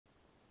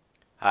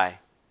Hi,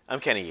 I'm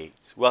Kenny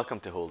Yates. Welcome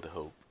to Hold the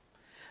Hope.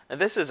 And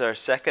this is our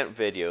second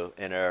video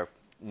in our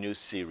new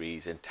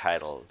series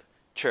entitled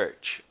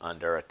Church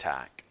Under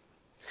Attack.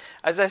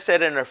 As I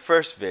said in our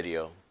first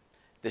video,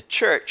 the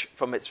church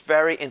from its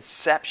very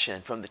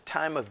inception, from the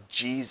time of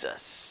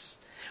Jesus,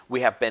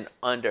 we have been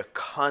under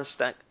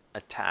constant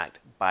attack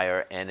by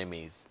our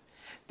enemies.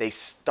 They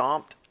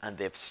stomped and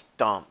they've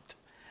stomped.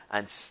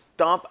 And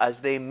stomp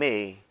as they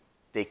may,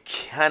 they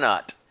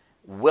cannot,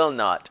 will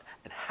not,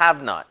 and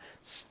have not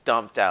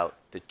stomped out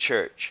the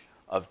church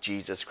of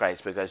Jesus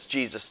Christ, because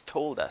Jesus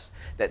told us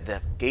that the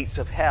gates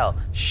of hell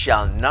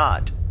shall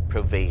not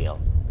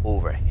prevail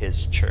over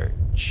his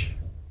church.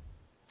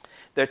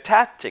 Their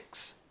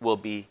tactics will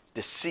be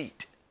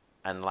deceit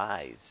and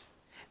lies.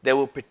 They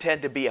will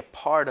pretend to be a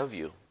part of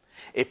you,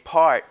 a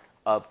part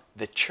of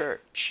the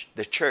church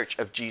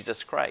of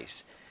Jesus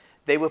Christ.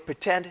 They will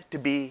pretend to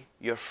be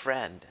your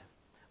friend,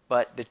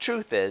 but the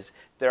truth is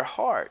their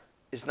heart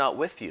is not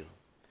with you.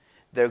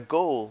 Their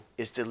goal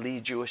is to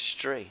lead you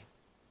astray.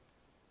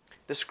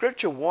 The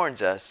scripture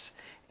warns us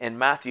in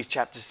Matthew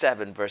chapter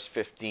 7, verse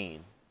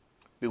 15,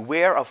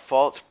 "Beware of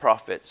false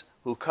prophets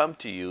who come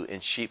to you in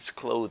sheep's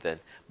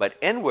clothing, but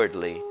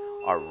inwardly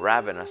are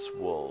ravenous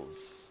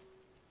wolves."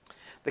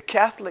 The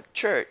Catholic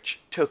Church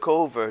took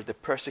over the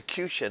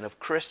persecution of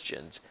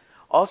Christians,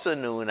 also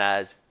known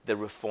as the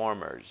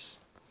Reformers,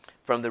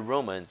 from the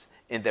Romans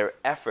in their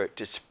effort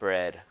to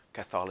spread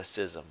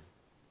Catholicism.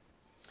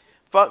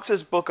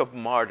 Fox's Book of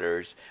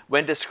Martyrs,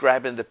 when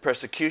describing the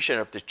persecution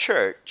of the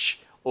church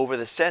over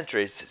the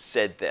centuries,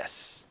 said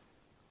this: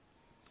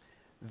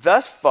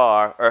 "Thus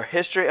far, our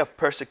history of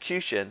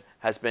persecution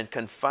has been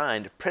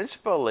confined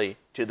principally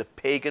to the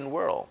pagan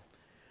world.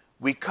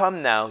 We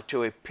come now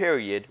to a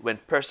period when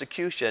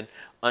persecution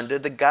under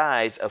the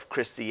guise of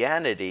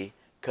Christianity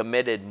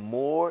committed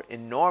more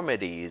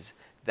enormities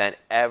than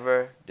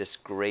ever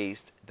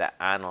disgraced the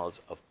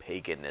annals of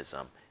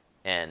paganism."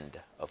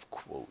 End of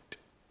quote.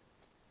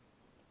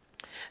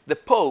 The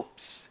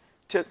popes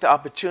took the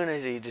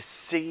opportunity to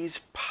seize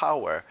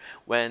power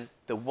when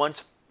the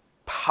once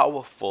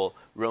powerful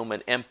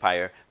Roman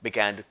Empire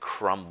began to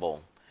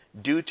crumble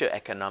due to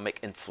economic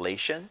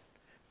inflation,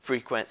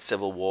 frequent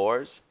civil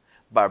wars,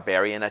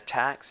 barbarian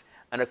attacks,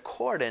 and,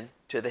 according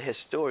to the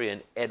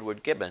historian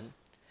Edward Gibbon,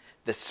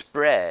 the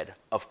spread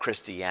of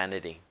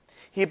Christianity.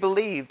 He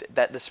believed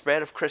that the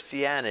spread of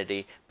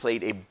Christianity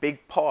played a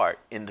big part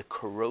in the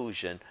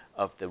corrosion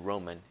of the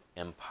Roman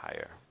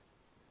Empire.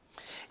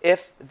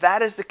 If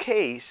that is the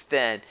case,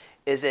 then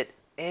is it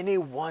any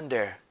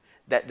wonder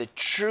that the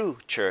true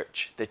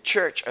church, the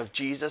church of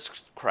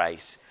Jesus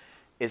Christ,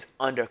 is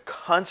under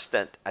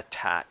constant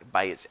attack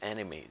by its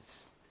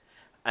enemies?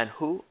 And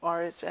who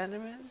are its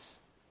enemies?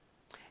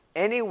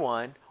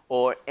 Anyone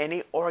or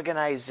any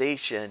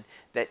organization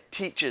that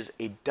teaches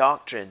a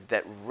doctrine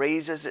that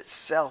raises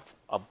itself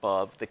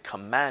above the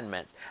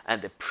commandments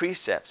and the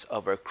precepts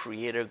of our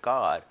Creator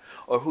God,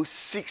 or who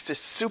seeks to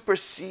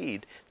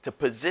supersede the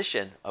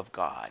position of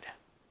God.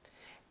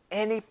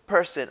 Any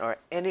person or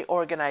any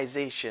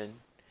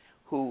organization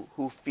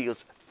who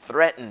feels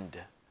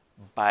threatened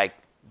by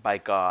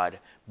God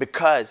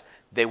because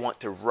they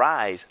want to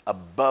rise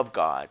above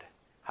God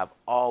have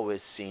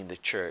always seen the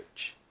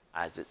church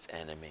as its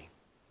enemy.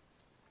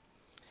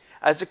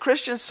 As the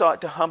Christians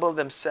sought to humble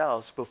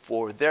themselves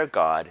before their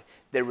God,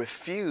 they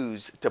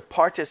refused to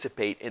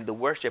participate in the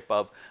worship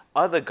of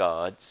other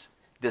gods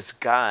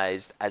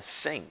disguised as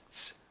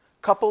saints,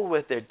 coupled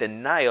with their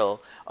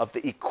denial of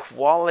the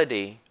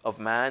equality of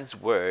man's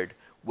word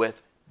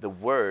with the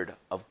word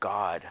of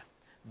God.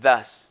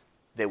 Thus,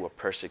 they were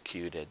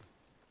persecuted.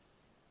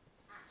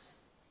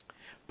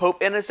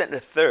 Pope Innocent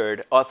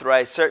III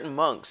authorized certain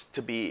monks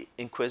to be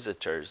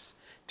inquisitors,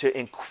 to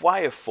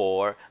inquire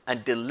for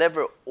and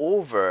deliver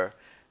over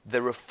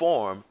the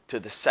reform to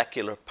the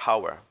secular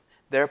power.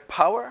 Their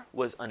power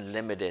was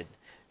unlimited,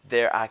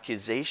 their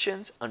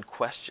accusations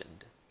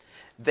unquestioned.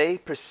 They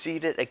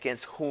proceeded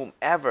against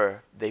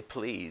whomever they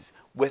pleased,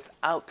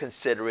 without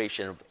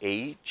consideration of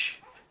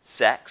age,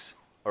 sex,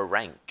 or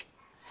rank.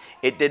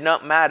 It did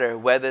not matter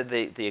whether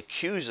the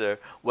accuser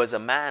was a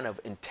man of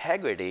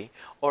integrity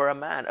or a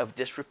man of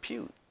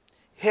disrepute.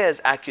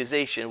 His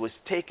accusation was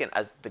taken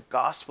as the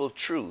gospel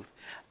truth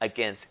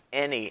against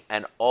any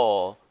and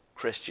all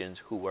Christians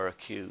who were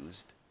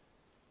accused.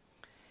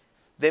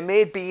 They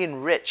made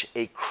being rich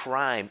a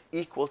crime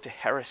equal to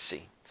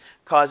heresy,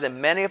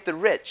 causing many of the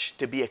rich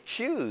to be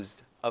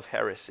accused of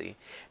heresy,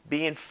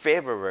 being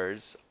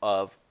favorers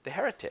of the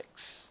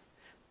heretics.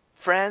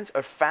 Friends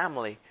or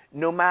family,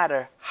 no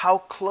matter how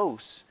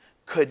close,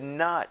 could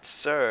not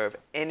serve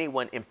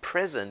anyone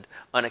imprisoned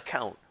on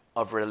account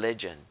of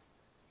religion.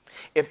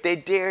 If they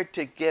dared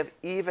to give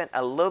even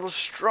a little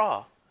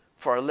straw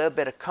for a little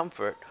bit of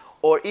comfort,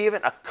 or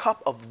even a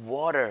cup of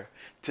water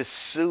to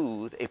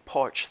soothe a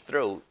parched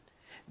throat,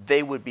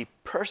 they would be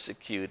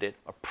persecuted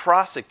or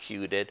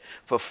prosecuted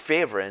for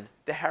favoring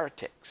the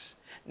heretics.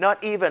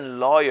 Not even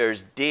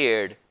lawyers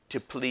dared to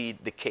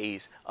plead the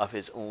case of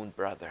his own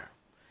brother.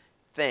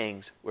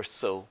 Things were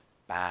so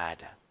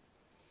bad.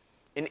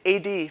 In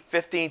AD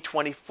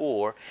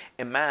 1524,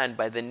 a man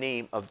by the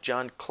name of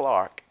John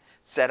Clark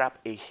set up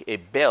a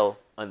bill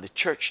on the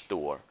church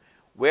door,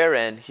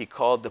 wherein he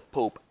called the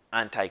Pope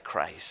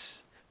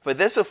Antichrist. For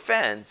this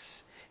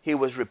offense, he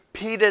was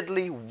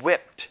repeatedly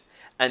whipped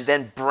and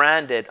then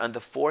branded on the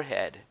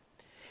forehead.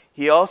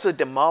 He also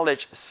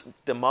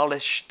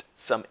demolished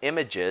some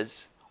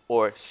images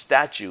or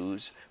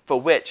statues for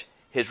which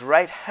his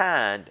right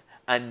hand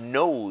and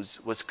nose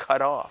was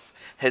cut off,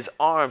 his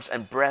arms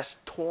and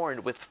breast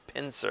torn with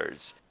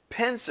pincers.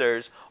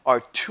 Pincers are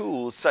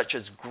tools such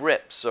as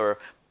grips or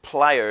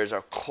pliers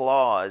or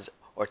claws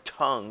or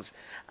tongues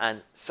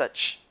and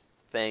such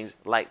things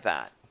like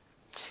that.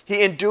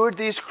 He endured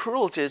these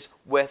cruelties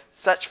with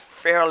such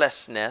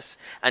fearlessness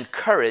and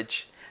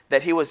courage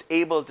that he was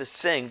able to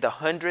sing the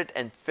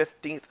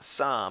 115th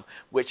Psalm,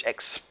 which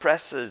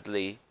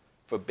expressly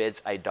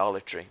forbids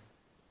idolatry.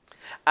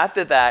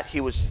 After that, he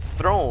was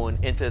thrown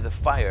into the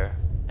fire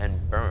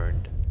and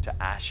burned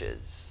to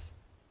ashes.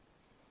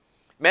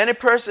 Many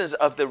persons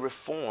of the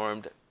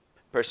Reformed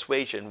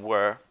persuasion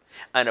were,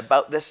 and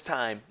about this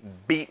time,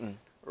 beaten,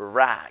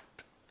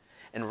 racked.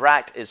 And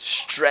racked is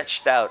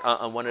stretched out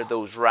on one of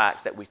those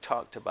racks that we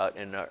talked about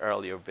in an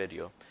earlier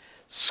video.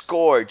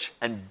 Scourged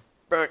and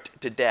burnt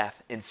to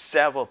death in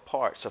several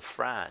parts of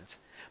France,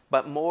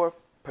 but more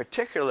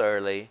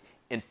particularly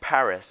in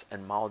Paris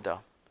and Malta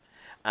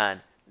and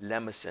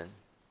Lemesson.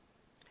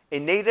 A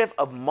native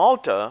of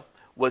Malta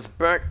was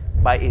burnt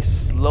by a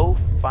slow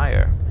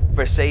fire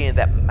for saying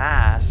that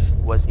Mass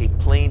was a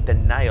plain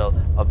denial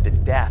of the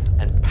death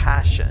and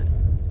passion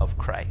of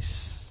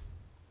Christ.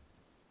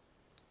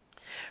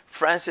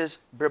 Francis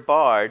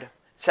Bribard,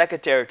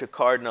 secretary to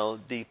Cardinal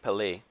de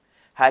Pelay,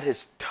 had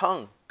his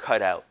tongue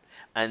cut out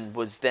and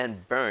was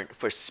then burnt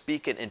for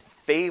speaking in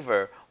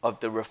favor of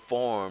the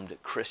Reformed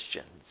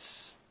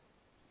Christians.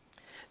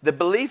 The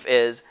belief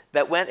is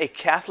that when a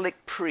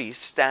Catholic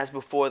priest stands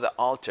before the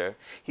altar,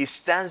 he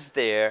stands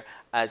there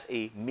as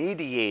a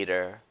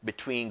mediator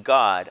between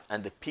God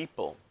and the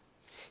people.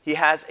 He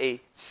has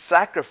a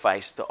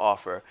sacrifice to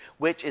offer,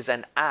 which is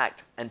an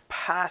act and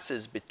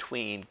passes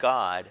between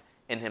God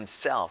and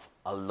himself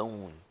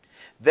alone.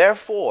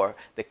 Therefore,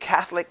 the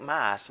Catholic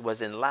Mass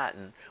was in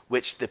Latin,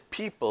 which the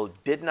people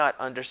did not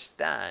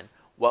understand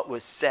what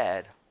was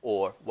said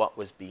or what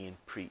was being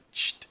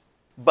preached.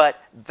 But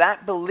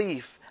that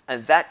belief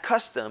and that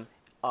custom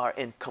are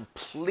in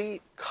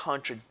complete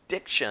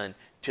contradiction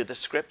to the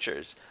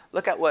scriptures.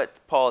 Look at what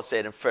Paul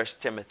said in 1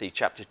 Timothy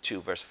chapter 2,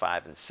 verse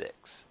 5 and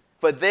 6.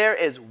 For there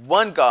is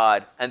one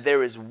God, and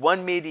there is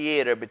one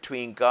mediator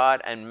between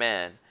God and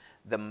men,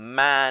 the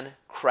man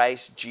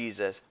Christ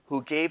Jesus,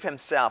 who gave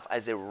himself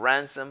as a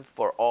ransom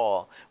for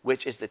all,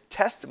 which is the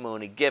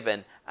testimony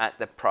given at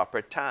the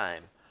proper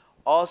time.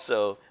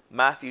 Also,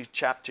 Matthew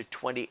chapter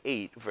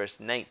 28, verse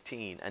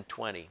 19 and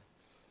 20.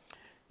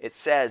 It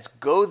says,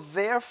 Go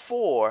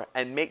therefore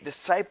and make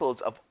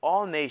disciples of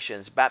all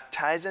nations,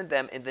 baptizing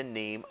them in the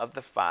name of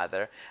the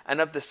Father,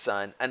 and of the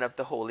Son, and of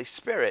the Holy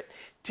Spirit,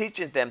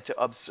 teaching them to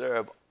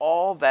observe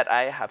all that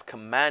I have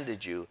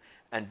commanded you,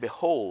 and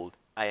behold,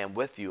 I am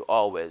with you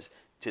always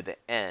to the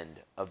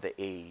end of the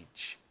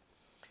age.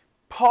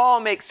 Paul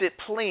makes it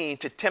plain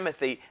to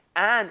Timothy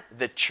and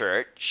the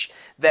church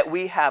that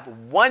we have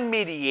one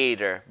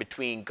mediator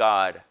between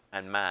God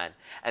and man.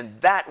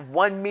 And that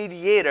one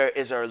mediator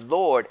is our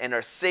Lord and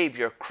our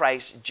Savior,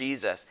 Christ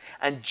Jesus.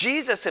 And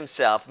Jesus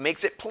himself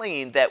makes it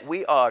plain that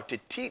we are to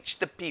teach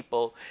the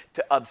people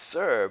to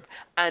observe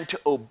and to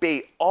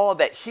obey all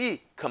that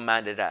he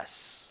commanded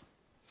us.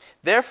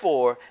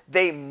 Therefore,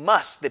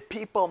 the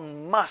people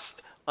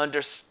must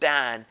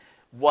understand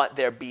what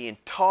they're being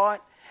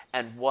taught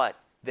and what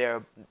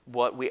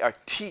we are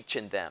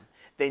teaching them.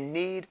 They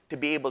need to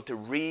be able to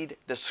read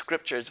the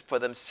scriptures for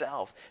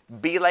themselves.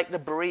 Be like the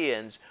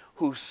Bereans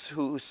who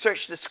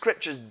searched the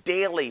scriptures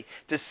daily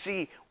to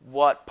see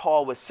what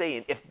Paul was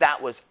saying, if that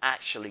was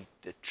actually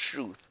the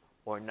truth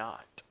or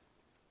not.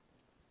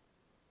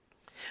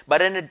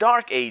 But in the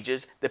Dark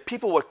Ages, the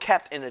people were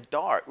kept in the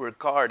dark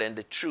regarding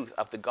the truth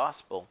of the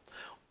gospel.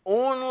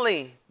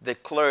 Only the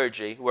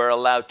clergy were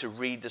allowed to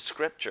read the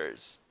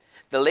scriptures.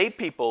 The lay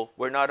people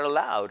were not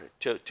allowed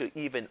to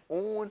even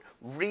own,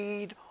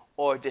 read,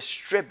 or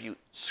distribute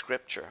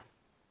scripture.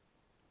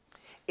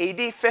 AD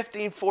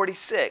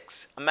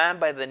 1546, a man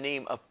by the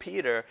name of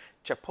Peter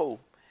Chapot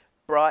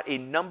brought a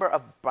number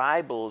of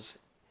Bibles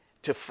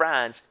to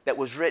France that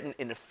was written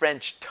in the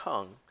French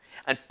tongue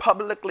and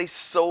publicly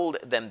sold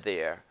them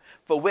there,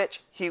 for which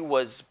he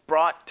was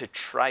brought to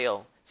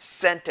trial,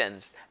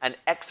 sentenced, and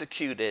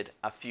executed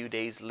a few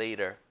days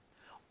later,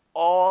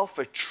 all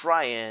for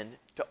trying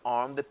to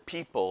arm the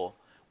people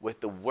with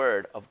the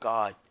word of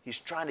God. He's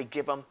trying to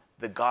give them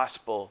the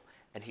gospel,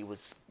 and he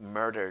was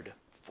murdered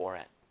for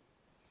it.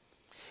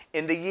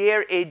 In the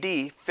year AD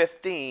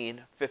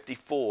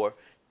 1554,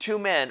 two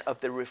men of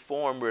the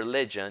Reformed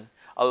religion,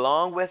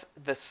 along with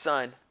the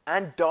son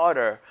and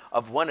daughter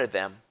of one of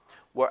them,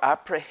 were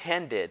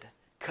apprehended,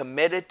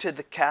 committed to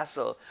the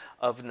castle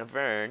of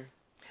Nevers,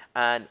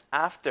 and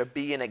after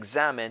being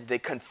examined, they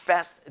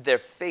confessed their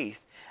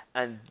faith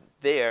and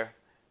there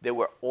they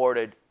were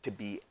ordered to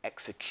be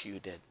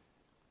executed.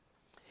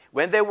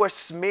 When they were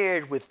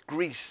smeared with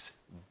grease,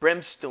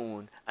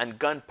 brimstone, and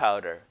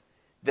gunpowder,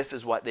 this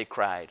is what they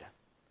cried: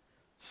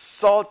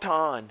 salt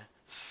on,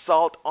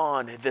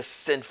 this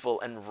sinful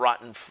and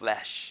rotten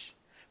flesh.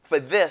 For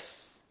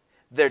this,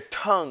 their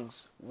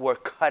tongues were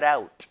cut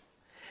out.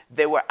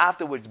 They were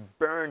afterwards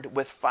burned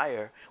with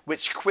fire,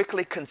 which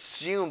quickly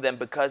consumed them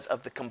because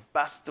of the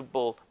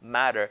combustible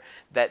matter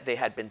that they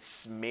had been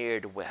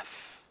smeared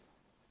with.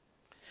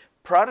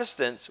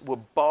 Protestants were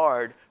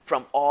barred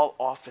from all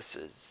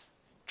offices,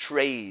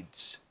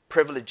 trades,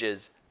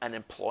 privileges, and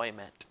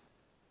employment.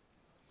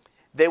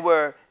 They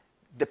were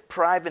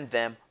depriving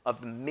them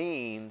of the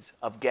means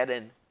of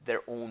getting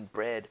their own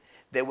bread.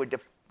 They were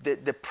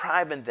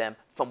depriving them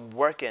from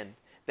working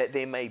that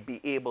they may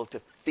be able to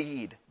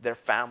feed their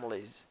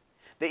families.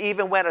 They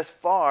even went as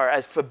far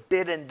as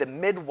forbidding the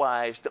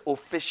midwives to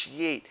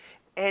officiate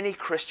any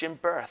Christian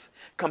birth,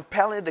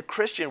 compelling the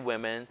Christian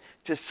women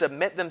to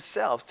submit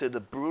themselves to the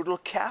brutal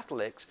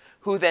Catholics,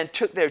 who then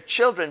took their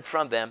children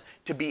from them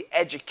to be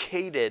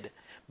educated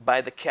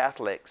by the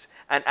Catholics.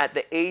 And at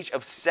the age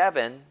of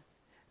 7,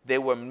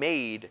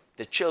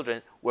 the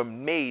children were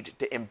made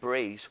to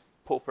embrace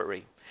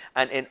popery.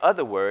 And in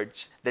other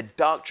words, the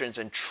doctrines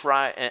and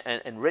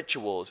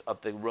rituals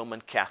of the Roman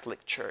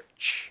Catholic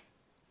Church.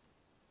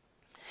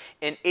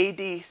 In AD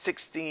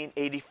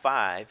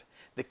 1685,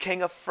 the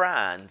King of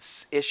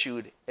France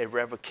issued a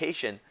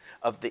revocation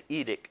of the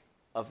Edict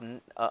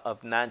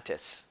of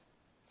Nantes.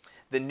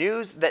 The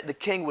news that the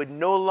king would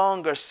no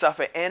longer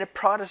suffer any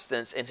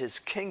Protestants in his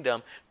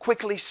kingdom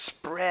quickly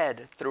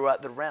spread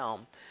throughout the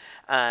realm.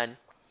 And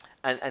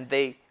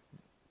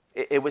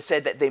it was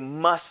said that they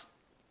must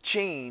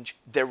change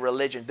their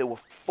religion. They were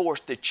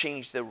forced to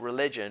change their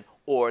religion,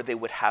 or they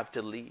would have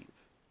to leave.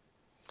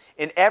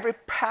 In every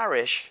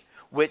parish,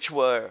 which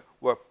were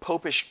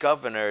popish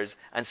governors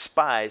and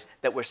spies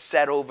that were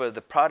set over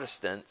the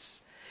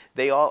Protestants,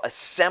 they all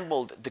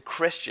assembled the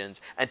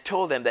Christians and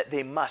told them that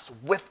they must,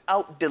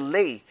 without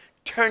delay,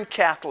 turn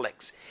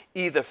Catholics,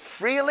 either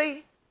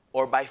freely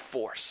or by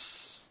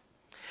force.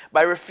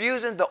 By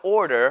refusing the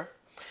order,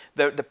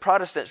 the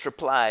Protestants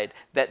replied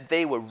that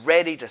they were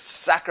ready to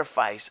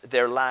sacrifice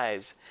their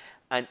lives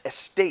and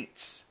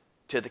estates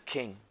to the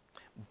king.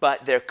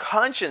 But their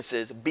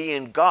consciences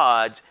being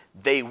God's,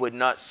 they would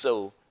not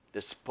so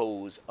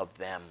dispose of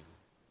them.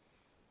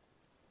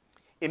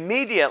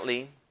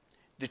 Immediately,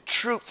 the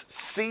troops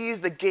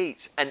seized the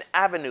gates and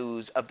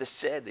avenues of the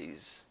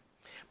cities,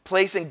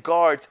 placing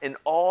guards in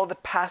all the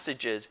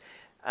passages,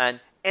 and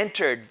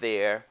entered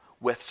there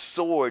with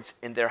swords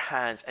in their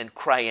hands and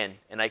crying,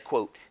 and I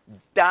quote,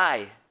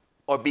 "Die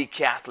or be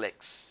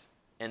Catholics,"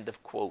 end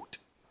of quote.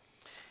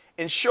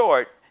 In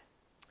short,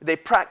 they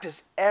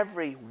practiced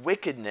every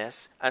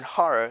wickedness and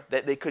horror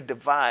that they could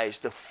devise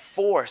to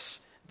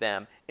force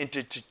them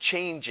into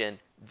changing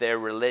their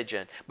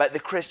religion. But the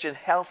Christian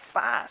held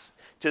fast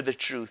to the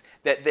truth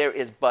that there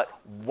is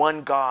but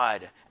one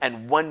God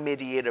and one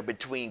mediator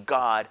between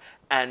God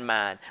and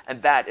man,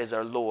 and that is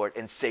our Lord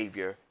and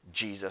Savior,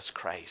 Jesus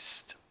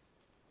Christ.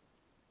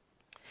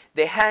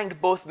 They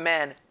hanged both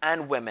men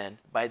and women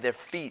by their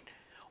feet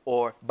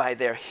or by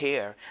their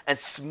hair and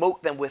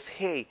smoked them with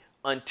hay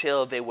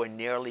until they were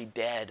nearly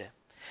dead.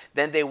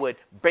 Then they would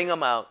bring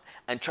them out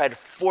and try to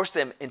force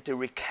them into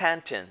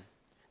recanting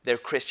their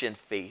Christian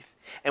faith.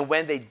 And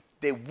when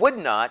they would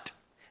not,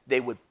 they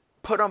would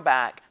put them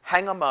back,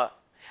 hang them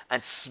up,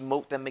 and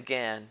smoke them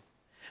again.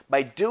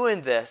 By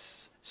doing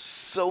this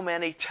so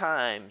many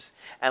times,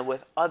 and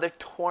with other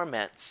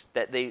torments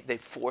that they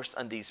forced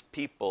on these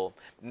people,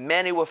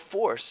 many were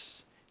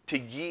forced to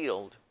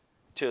yield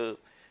to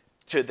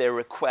their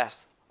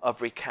request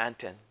of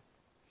recanting.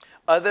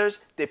 Others,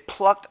 they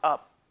plucked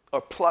out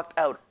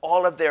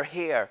all of their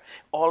hair,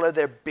 all of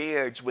their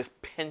beards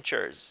with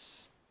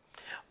pincers.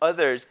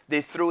 Others,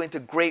 they threw into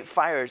great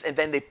fires, and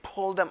then they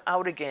pulled them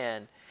out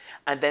again,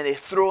 and then they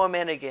threw them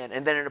in again,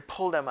 and then they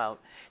pulled them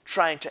out,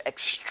 trying to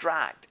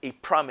extract a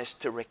promise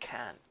to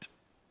recant.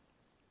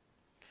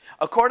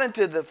 According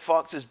to the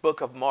Fox's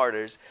Book of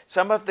Martyrs,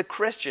 some of the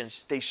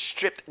Christians, they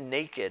stripped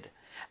naked,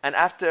 and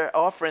after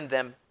offering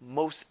them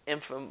most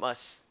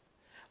infamous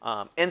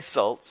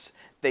insults,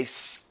 they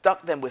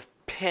stuck them with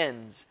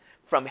pins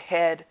from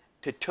head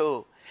to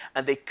toe,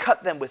 and they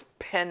cut them with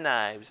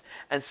penknives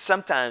and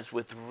sometimes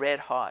with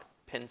red-hot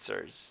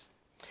pincers.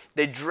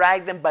 They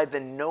dragged them by the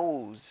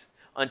nose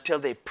until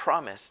they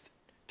promised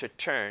to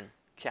turn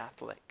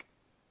Catholic.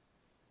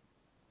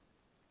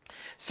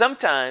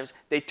 Sometimes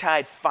they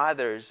tied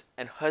fathers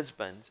and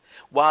husbands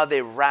while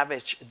they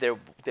ravished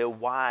their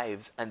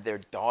wives and their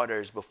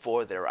daughters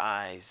before their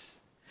eyes.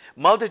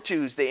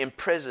 Multitudes they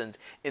imprisoned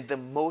in the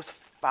most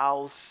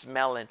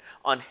foul-smelling,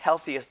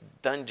 unhealthiest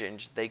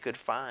dungeons they could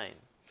find,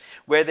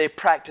 where they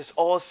practiced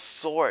all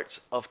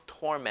sorts of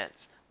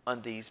torments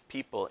on these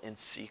people in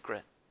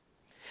secret.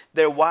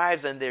 Their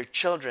wives and their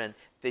children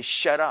they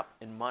shut up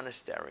in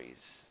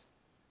monasteries.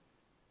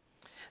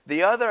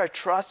 The other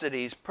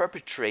atrocities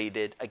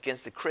perpetrated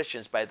against the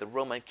Christians by the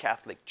Roman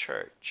Catholic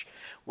Church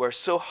were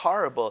so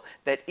horrible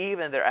that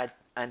even their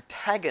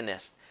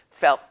antagonists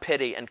felt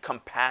pity and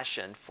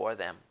compassion for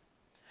them.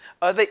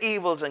 Other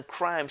evils and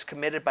crimes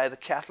committed by the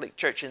Catholic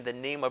Church in the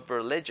name of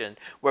religion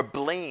were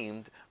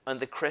blamed on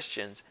the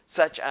Christians,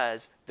 such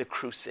as the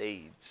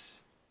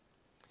Crusades.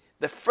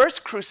 The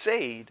First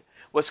Crusade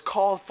was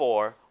called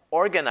for,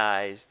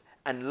 organized,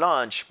 and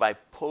launched by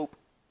Pope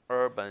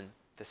Urban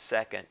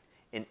II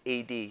in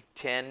AD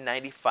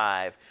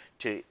 1095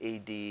 to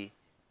AD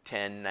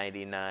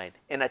 1099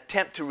 in an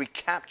attempt to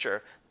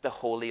recapture the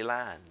Holy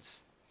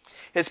Lands.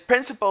 His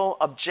principal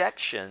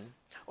objective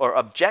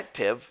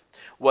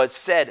was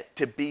said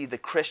to be the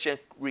Christian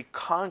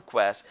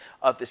reconquest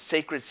of the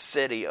sacred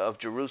city of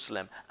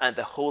Jerusalem and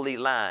the Holy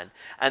Land,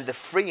 and the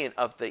freeing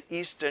of the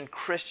Eastern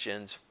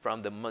Christians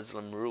from the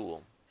Muslim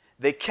rule.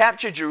 They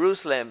captured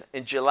Jerusalem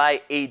in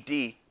July AD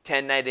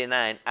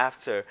 1099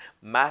 after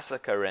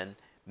massacring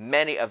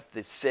many of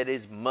the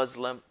city's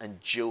Muslim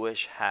and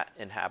Jewish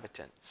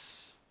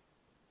inhabitants.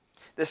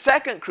 The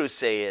Second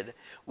Crusade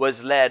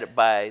was led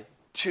by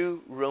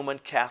two Roman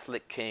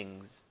Catholic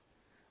kings,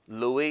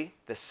 Louis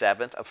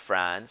VII of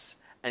France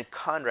and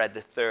Conrad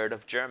III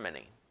of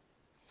Germany.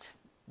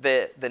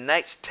 The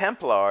Knights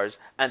Templars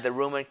and the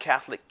Roman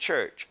Catholic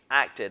Church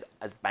acted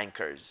as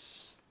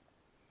bankers.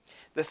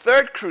 The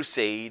Third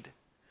Crusade,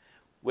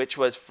 which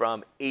was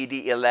from AD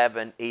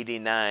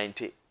 1189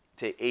 to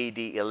AD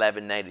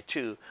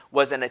 1192,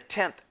 was an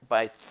attempt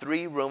by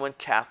three Roman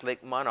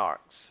Catholic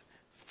monarchs,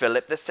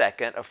 Philip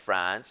II of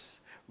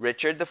France,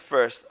 Richard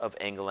I of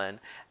England,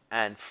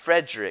 and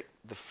Frederick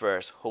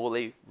I,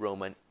 Holy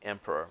Roman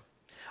Emperor,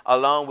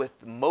 along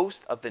with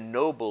most of the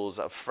nobles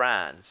of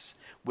France,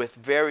 with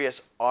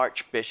various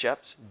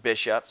archbishops,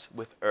 bishops,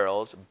 with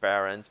earls,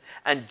 barons,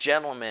 and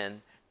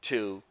gentlemen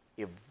to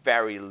a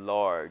very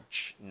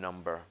large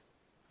number.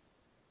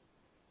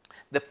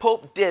 The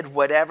Pope did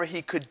whatever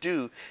he could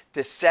do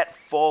to set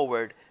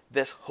forward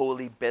this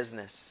holy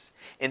business,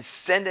 in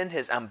sending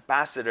his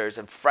ambassadors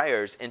and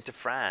friars into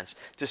France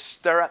to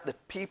stir up the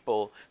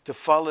people to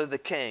follow the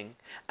king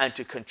and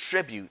to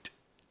contribute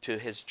to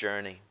his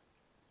journey.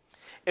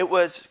 It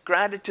was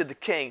granted to the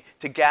king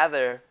to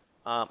gather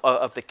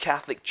of the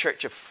Catholic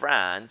Church of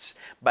France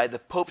by the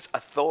Pope's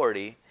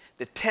authority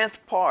the 10th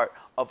part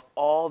of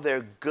all their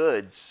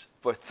goods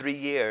for 3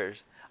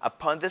 years.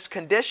 Upon this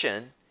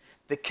condition,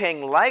 the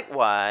king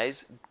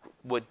likewise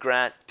would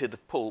grant to the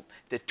Pope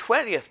the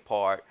 20th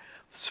part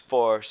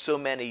for so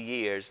many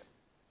years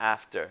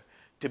after,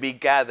 to be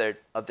gathered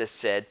of the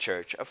said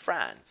Church of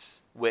France,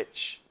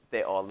 which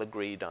they all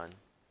agreed on.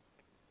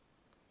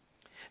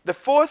 The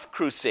Fourth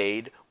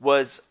Crusade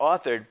was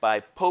authored by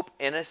Pope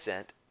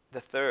Innocent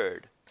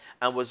III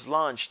and was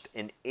launched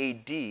in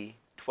AD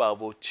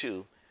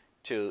 1202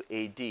 to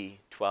AD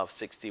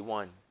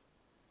 1261.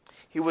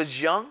 He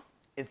was young,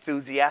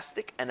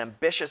 enthusiastic, and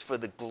ambitious for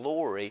the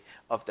glory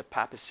of the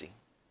papacy.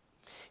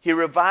 He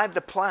revived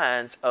the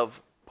plans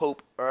of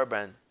Pope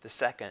Urban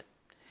II.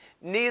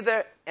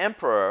 Neither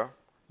emperor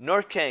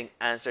nor king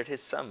answered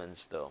his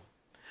summons, though,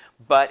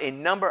 but a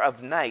number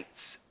of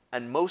knights,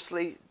 and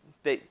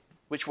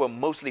which were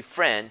mostly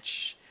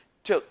French,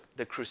 took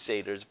the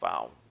Crusaders'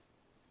 vow.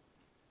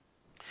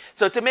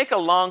 So to make a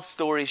long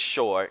story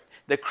short,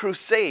 the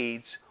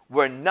Crusades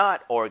were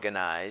not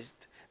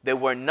organized, they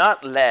were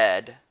not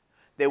led,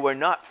 they were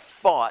not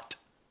fought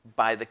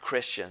by the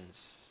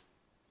Christians,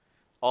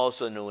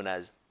 also known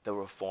as the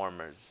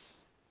Reformers.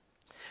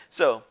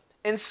 So,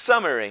 in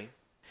summary,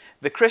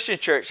 the Christian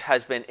church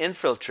has been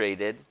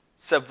infiltrated,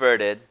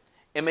 subverted,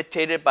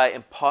 imitated by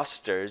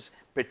impostors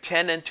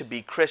pretending to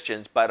be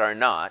Christians but are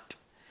not.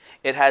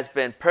 It has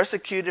been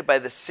persecuted by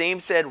the same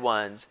said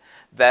ones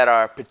that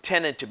are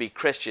pretending to be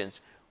Christians,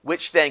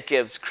 which then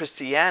gives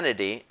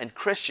Christianity and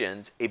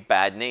Christians a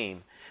bad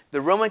name. The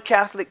Roman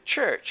Catholic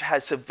Church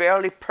has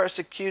severely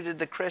persecuted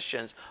the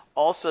Christians,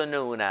 also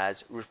known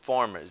as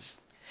Reformers.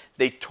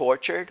 They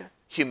tortured,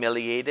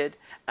 humiliated,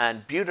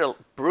 and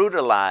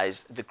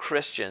brutalized the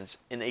Christians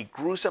in a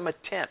gruesome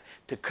attempt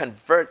to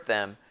convert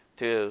them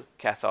to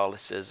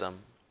Catholicism.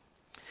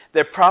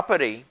 Their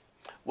property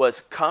was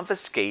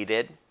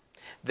confiscated.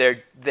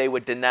 They were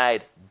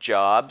denied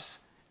jobs.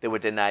 They were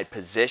denied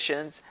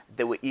positions.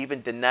 They were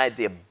even denied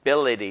the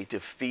ability to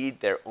feed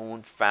their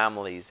own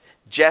families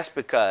just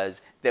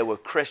because they were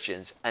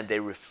Christians and they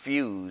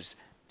refused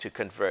to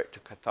convert to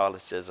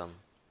Catholicism.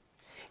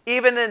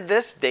 Even in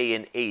this day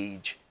and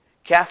age,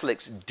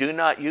 Catholics do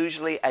not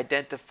usually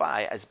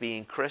identify as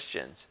being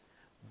Christians,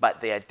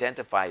 but they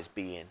identify as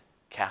being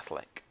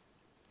Catholic.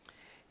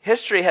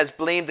 History has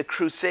blamed the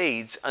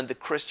Crusades on the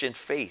Christian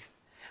faith,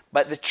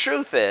 but the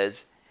truth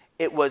is,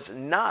 it was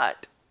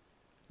not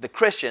the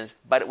Christians,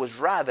 but it was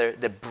rather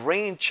the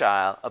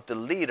brainchild of the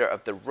leader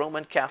of the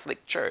Roman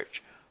Catholic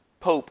Church,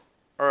 Pope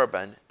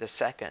Urban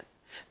II.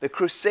 The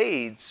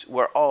Crusades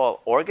were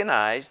all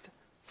organized,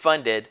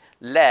 funded,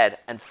 led,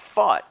 and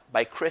fought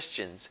by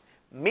Christians.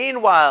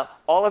 Meanwhile,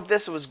 all of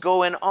this was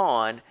going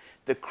on,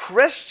 the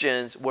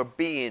Christians were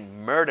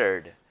being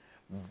murdered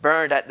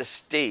burned at the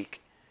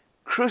stake,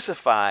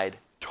 crucified,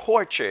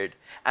 tortured,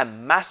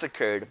 and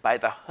massacred by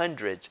the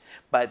hundreds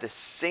by the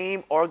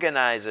same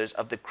organizers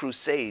of the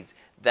Crusades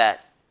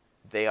that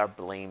they are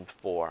blamed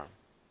for.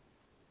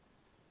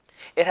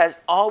 It has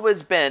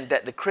always been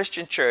that the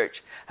Christian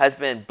church has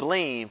been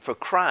blamed for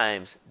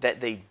crimes that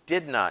they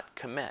did not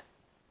commit.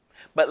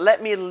 But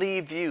let me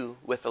leave you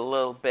with a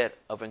little bit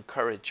of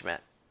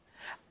encouragement.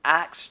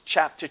 Acts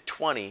chapter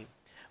 20,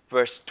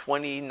 verse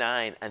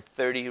 29 and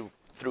 30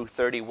 through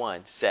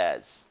 31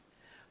 says,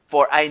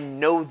 "For I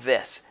know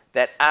this,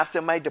 that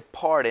after my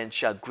departing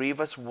shall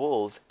grievous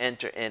wolves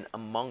enter in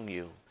among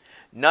you,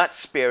 not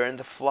sparing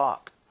the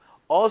flock.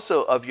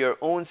 Also of your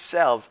own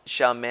selves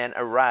shall men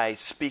arise,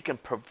 speaking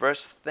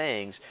perverse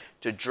things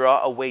to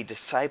draw away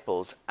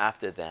disciples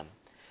after them.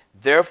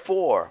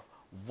 Therefore,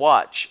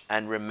 watch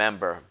and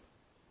remember."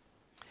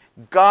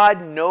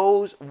 God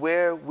knows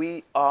where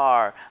we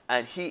are,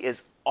 and He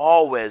is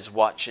always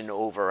watching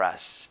over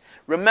us.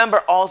 Remember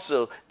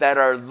also that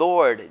our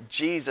Lord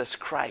Jesus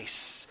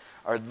Christ,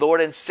 our Lord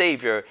and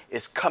Savior,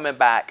 is coming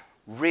back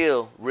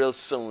real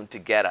soon to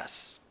get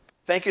us.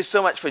 Thank you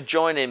so much for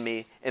joining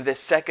me in this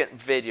second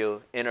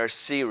video in our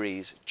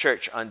series,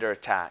 Church Under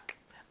Attack.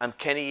 I'm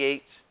Kenny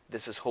Yates.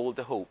 This is Hold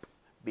the Hope.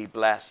 Be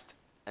blessed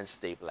and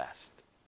stay blessed.